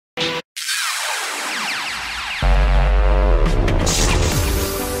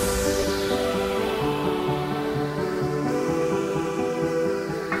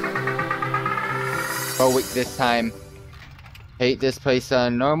heroic this time. Hate this place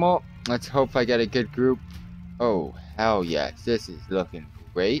on normal. Let's hope I get a good group. Oh, hell yes. This is looking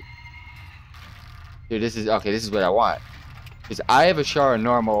great. Dude, this is... Okay, this is what I want. Because I have Azshara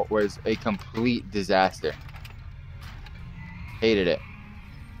normal was a complete disaster. Hated it.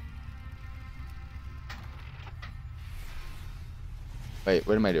 Wait,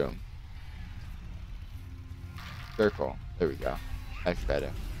 what am I doing? Circle. There we go. That's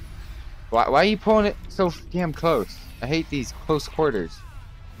better. Why are you pulling it so damn close? I hate these close quarters.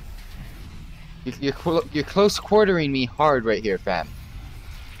 You're close quartering me hard right here, fam.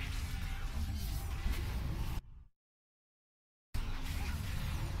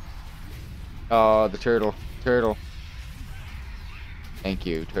 Oh, the turtle. Turtle. Thank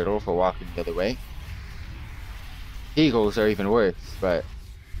you, turtle, for walking the other way. Eagles are even worse, but...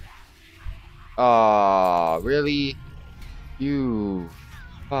 Oh, really? You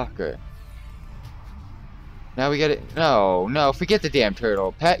fucker. Now we get it. No, no, forget the damn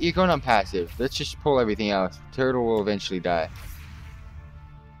turtle. Pet, you're going on passive. Let's just pull everything else. Turtle will eventually die.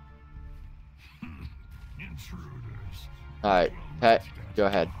 Alright, Pet, go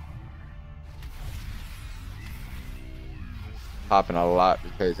ahead. Popping a lot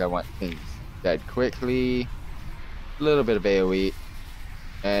because I want things dead quickly. A little bit of AoE.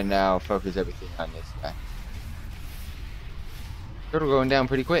 And now focus everything on this guy. Turtle going down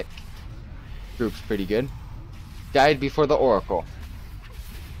pretty quick. Group's pretty good. Died before the Oracle.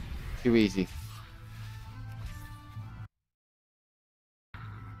 Too easy.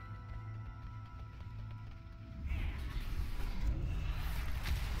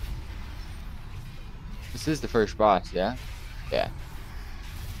 This is the first boss, yeah? Yeah.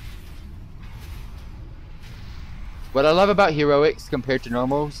 What I love about heroics compared to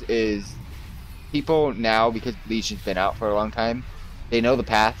normals is people now, because Legion's been out for a long time, they know the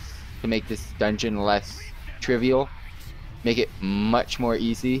paths to make this dungeon less trivial, make it much more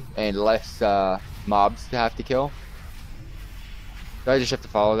easy and less mobs to have to kill. So I just have to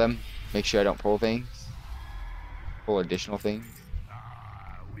follow them, make sure I don't pull things, pull additional things.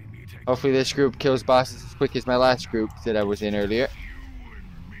 Hopefully this group kills bosses as quick as my last group that I was in earlier.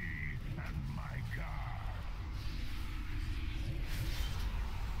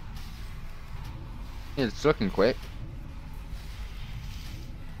 It's looking quick.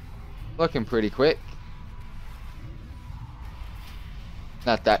 Looking pretty quick.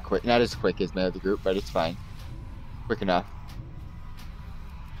 Not that quick. Not as quick as my other group, but it's fine. Quick enough.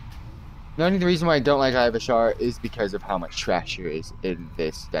 The only reason why I don't like Azshara is because of how much trash there is in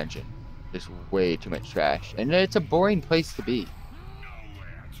this dungeon. There's way too much trash. And it's a boring place to be.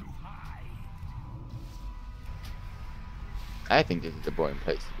 I think this is a boring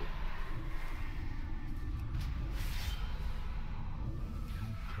place to be.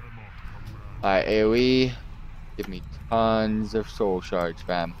 Alright, AoE. Give me tons of soul shards,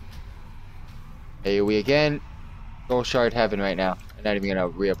 fam. AoE again. Soul shard heaven right now. I'm not even gonna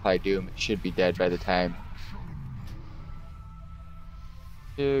reapply doom. It should be dead by the time.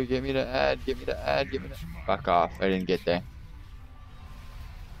 Dude, give me the ad, give me the ad, give me the... Fuck off, I didn't get there.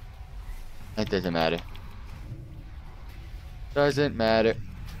 It doesn't matter. Doesn't matter.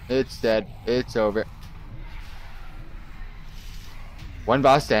 It's dead. It's over. One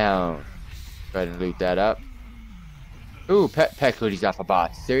boss down. Go ahead and loot that up. Ooh, pet hoodie's off a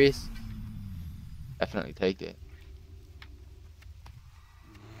boss. Serious? Definitely take it.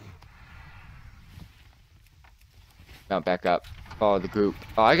 Mount back up. Follow the group.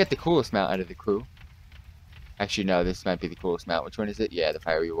 Oh, I got the coolest mount out of the crew. Actually, no, this might be the coolest mount. Which one is it? Yeah, the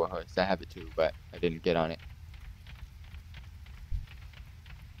Fiery Warhorse. I have it too, but I didn't get on it.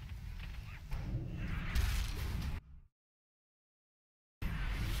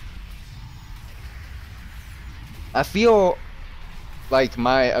 I feel like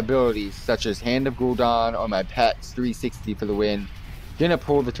my abilities, such as Hand of Gul'dan or my Pets 360 for the win, gonna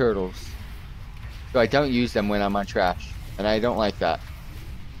pull the turtles. So I don't use them when I'm on trash. And I don't like that.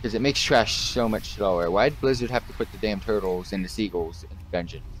 Because it makes trash so much slower. Why'd Blizzard have to put the damn turtles and the seagulls in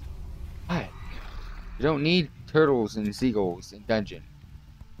dungeons? Why? You don't need turtles and seagulls in dungeon.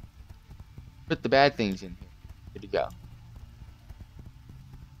 Put the bad things in here. Good to go.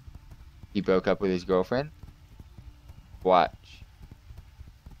 He broke up with his girlfriend. Watch.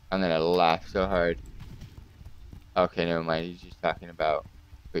 I'm gonna laugh so hard. Okay, never mind. He's just talking about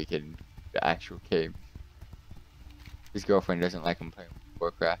freaking the actual game. His girlfriend doesn't like him playing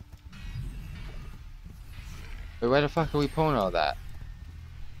Warcraft. But why the fuck are we pulling all that?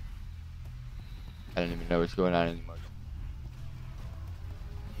 I don't even know what's going on anymore.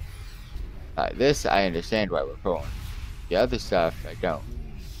 This, I understand why we're pulling. The other stuff, I don't.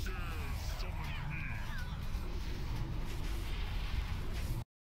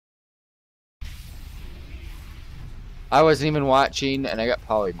 I wasn't even watching, and I got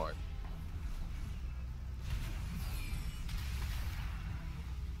polymorphed.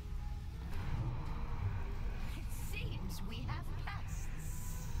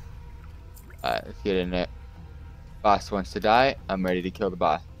 Alright, let's get in it. Boss wants to die. I'm ready to kill the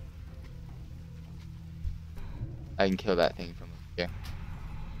boss. I can kill that thing from over here.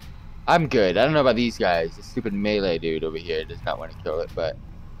 I'm good. I don't know about these guys. The stupid melee dude over here does not want to kill it, but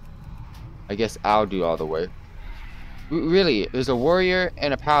I guess I'll do all the work. Really, there's a warrior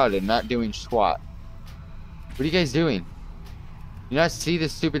and a paladin not doing squat. What are you guys doing? You not see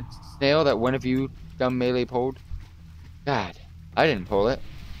this stupid snail that one of you dumb melee pulled? God, I didn't pull it.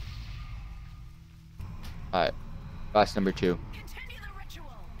 Alright, boss number 2. Continue the ritual.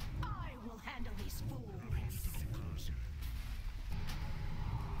 I will handle these fools.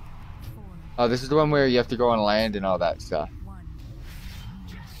 Oh, this is the one where you have to go on land and all that stuff.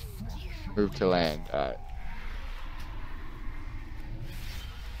 Move to land. Alright.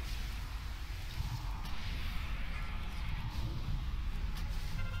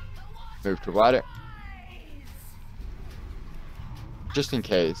 Move to water. Just in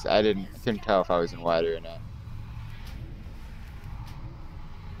case. I couldn't tell if I was in water or not.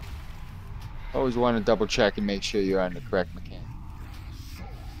 Always want to double check and make sure you're on the correct mechanic.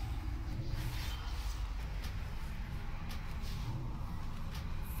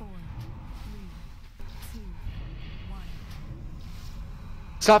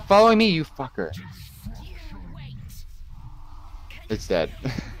 Stop following me, you fucker. It's dead.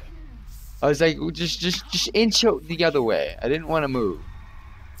 I was like, just inch out the other way. I didn't want to move.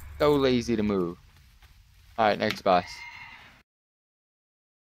 So lazy to move. Alright, next boss.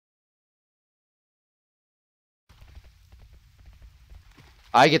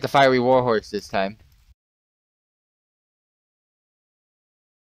 I get the fiery warhorse this time.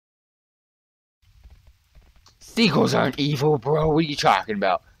 Seagulls aren't evil, bro. What are you talking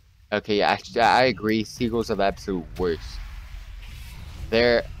about? Okay, actually, I agree. Seagulls are the absolute worst.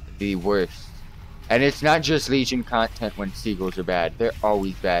 They're the worst. And it's not just Legion content when seagulls are bad. They're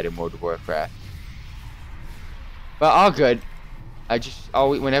always bad in World of Warcraft. But all good. I just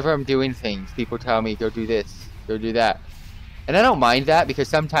always, whenever I'm doing things, people tell me, go do this, go do that. And I don't mind that because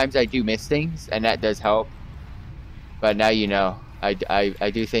sometimes I do miss things, and that does help. But now you know, I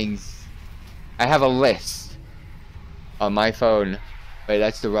do things. I have a list on my phone. Wait,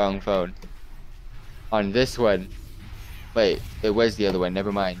 that's the wrong phone. On this one. Wait, it was the other one,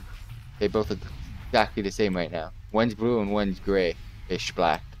 never mind. They both look exactly the same right now. One's blue and one's gray-ish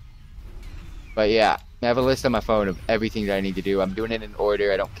black. But yeah, I have a list on my phone of everything that I need to do. I'm doing it in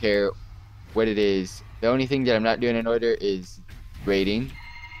order. I don't care what it is. The only thing that I'm not doing in order is raiding,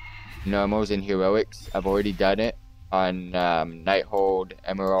 normals, and heroics. I've already done it on Nighthold,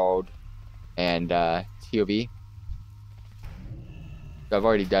 Emerald, and TOV. So I've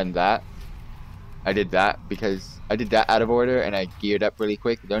already done that. I did that because I did that out of order and I geared up really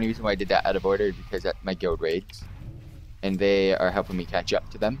quick. The only reason why I did that out of order is because that's my guild raids. And they are helping me catch up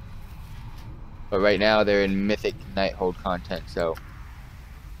to them. But right now they're in Mythic Nighthold content, so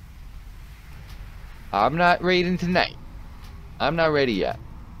I'm not raiding tonight. I'm not ready yet.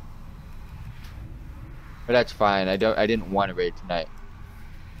 But that's fine. I didn't want to raid tonight.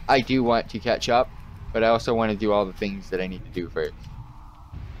 I do want to catch up, but I also want to do all the things that I need to do first.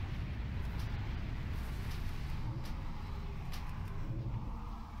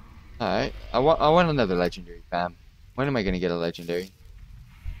 Alright, I want another legendary, fam. When am I gonna get a legendary?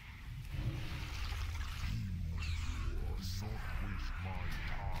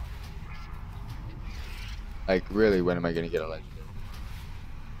 Like, really, when am I gonna get a legendary?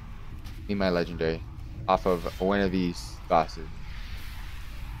 Need my legendary. Off of one of these bosses.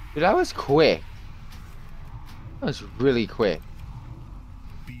 Dude, that was quick. That was really quick.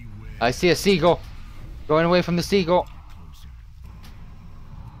 I see a seagull. Going away from the seagull.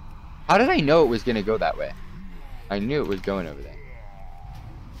 How did I know it was gonna go that way? I knew it was going over there.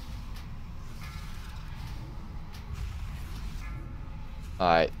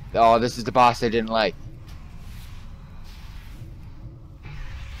 Alright. Oh, this is the boss I didn't like.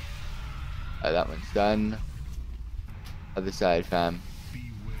 That one's done. Other side, fam.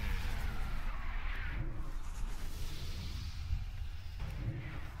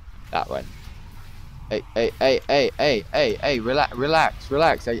 That one. Hey, relax.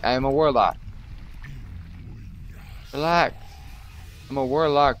 I am a warlock. Relax. I'm a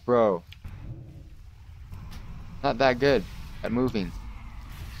warlock, bro. Not that good at moving.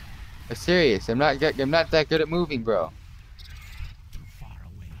 I'm serious. I'm not that good at moving, bro.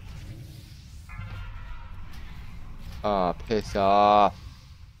 Oh, piss off.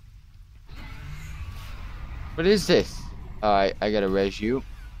 What is this? Alright, I gotta res you.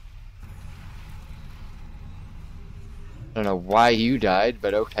 I don't know why you died,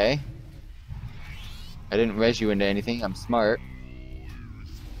 but okay. I didn't res you into anything. I'm smart.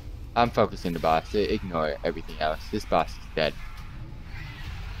 I'm focusing the boss. Ignore everything else. This boss is dead.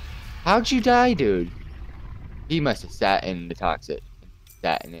 How'd you die, dude? He must have sat in the toxic.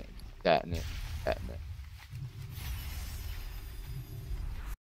 Sat in it. Sat in it. Sat in it.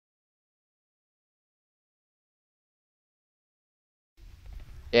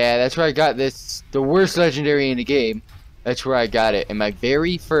 Yeah, that's where I got this. The worst legendary in the game. That's where I got it. In my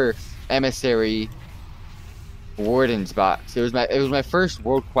very first emissary warden's box. It was my first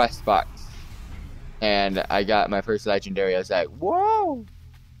world quest box. And I got my first legendary. I was like, whoa!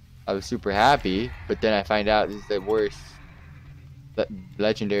 I was super happy, but then I find out this is the worst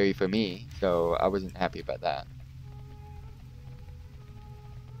legendary for me, so I wasn't happy about that.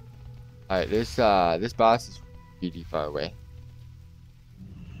 Alright, this boss is really far away.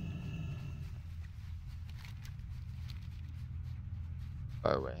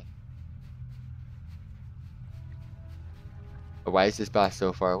 Far away. But why is this boss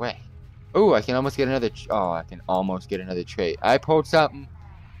so far away? Oh, I can almost get another. Oh, I can almost get another trait. I pulled something.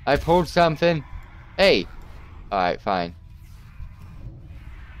 I pulled something. Hey. Alright, fine.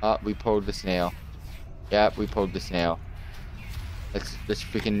 Oh, we pulled the snail. Yep, we pulled the snail. Let's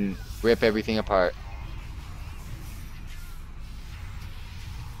freaking rip everything apart.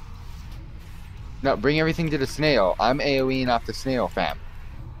 No, bring everything to the snail. I'm AoEing off the snail, fam.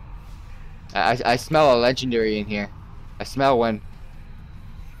 I smell a legendary in here. I smell one.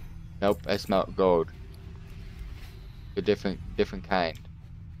 Nope, I smell gold. A different kind.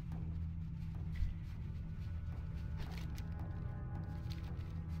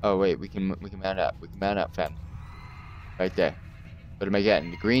 Oh wait, we can mount up. We can mount up, fam. Right there. What am I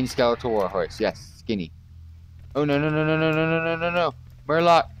getting? The green skeletal warhorse. Yes, skinny. Oh no.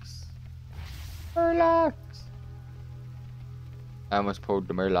 Murlocs. Murlocs. I almost pulled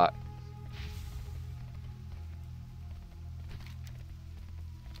the murloc.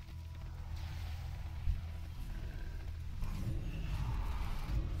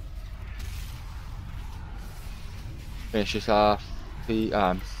 Finish this off.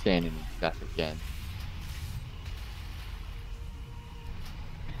 I'm standing and stuff again.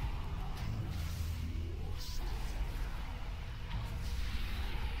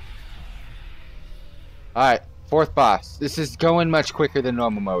 Alright, fourth boss. This is going much quicker than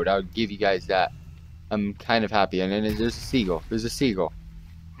normal mode. I'll give you guys that. I'm kind of happy. And then there's a seagull. There's a seagull.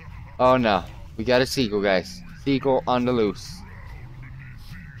 Oh no. We got a seagull, guys. Seagull on the loose.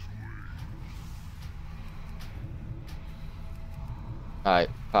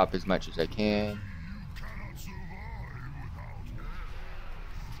 Alright, pop as much as I can.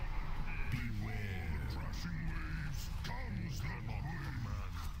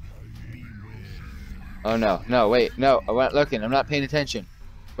 Oh no, no, wait, no, I wasn't looking, I'm not paying attention.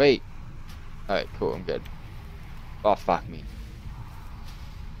 Wait. Alright, cool, I'm good. Oh, fuck me.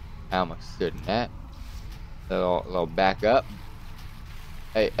 I almost stood in that. Little back up.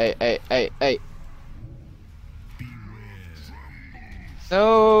 Hey.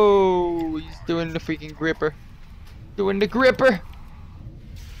 No, he's doing the freaking gripper. Doing the gripper.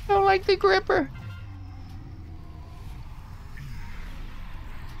 I don't like the gripper.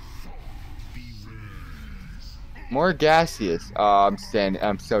 More gaseous. Oh, I'm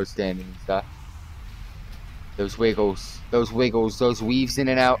so standing and stuff. Those wiggles, those weaves in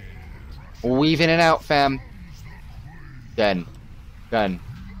and out. Weave in and out, fam. Done.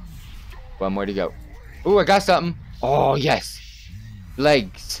 One more to go. Ooh, I got something. Oh, yes.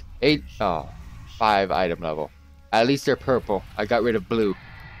 Legs. 8. Oh, 5 item level. At least they're purple. I got rid of blue.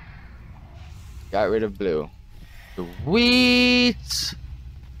 Sweet.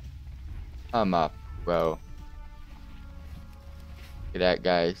 I'm up, bro. Look at that,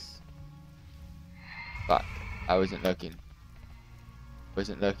 guys. Fuck. I wasn't looking.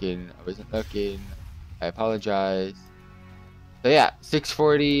 I apologize. So yeah,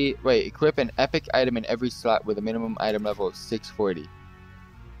 640. Wait, equip an epic item in every slot with a minimum item level of 640.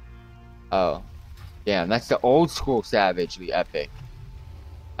 Oh. Damn, that's the old school Savagely epic.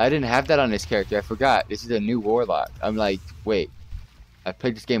 I didn't have that on this character. I forgot. This is a new warlock. I'm like, wait. I've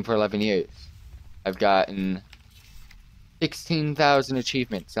played this game for 11 years. I've gotten 16,000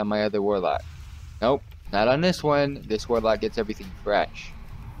 achievements on my other warlock. Nope, not on this one. This warlock gets everything fresh.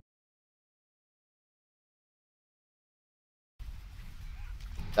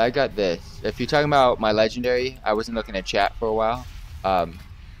 I got this. If you're talking about my legendary, I wasn't looking at chat for a while.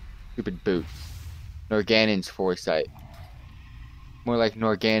 Stupid boots. Norganon's foresight. More like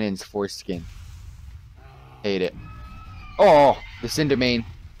Norganon's foreskin. Hate it. Oh, the Cinder Main.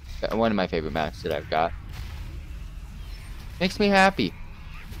 One of my favorite mounts that I've got. Makes me happy.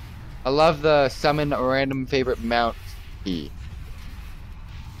 I love the summon a random favorite mount key.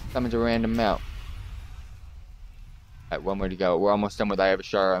 Summons a random mount. Alright, one more to go. We're almost done with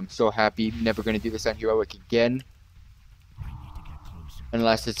Azshara. I'm so happy. Never going to do this on Heroic again.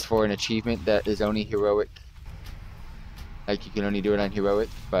 Unless it's for an achievement that is only Heroic. Like, you can only do it on Heroic,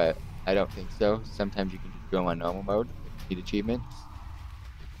 but I don't think so. Sometimes you can just go on normal mode if you need achievements.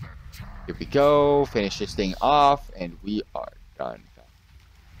 Here we go. Finish this thing off, and we are done.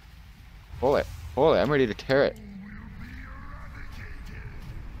 Pull it. Pull it. I'm ready to tear it.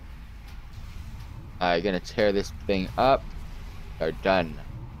 Alright, gonna tear this thing up. They're done.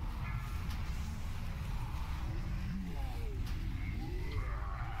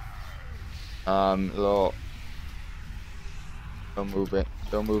 Little movement.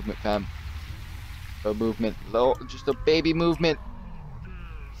 Little movement, fam. Little movement. Little, just a baby movement.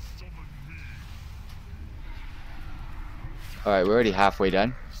 Alright, we're already halfway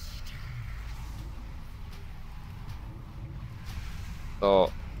done.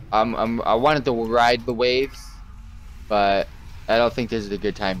 So, I wanted to ride the waves, but I don't think this is a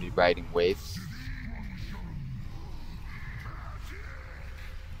good time to be riding waves.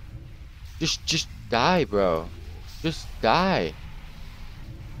 Just die, bro. Just die.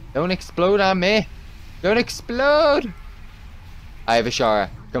 Don't explode on me. Don't explode. I have Azshara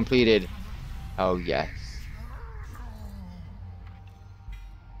completed. Oh yes.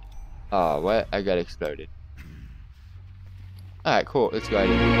 Oh, what? I got exploded. Alright, cool. Let's go ahead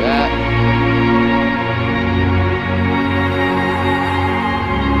and do that.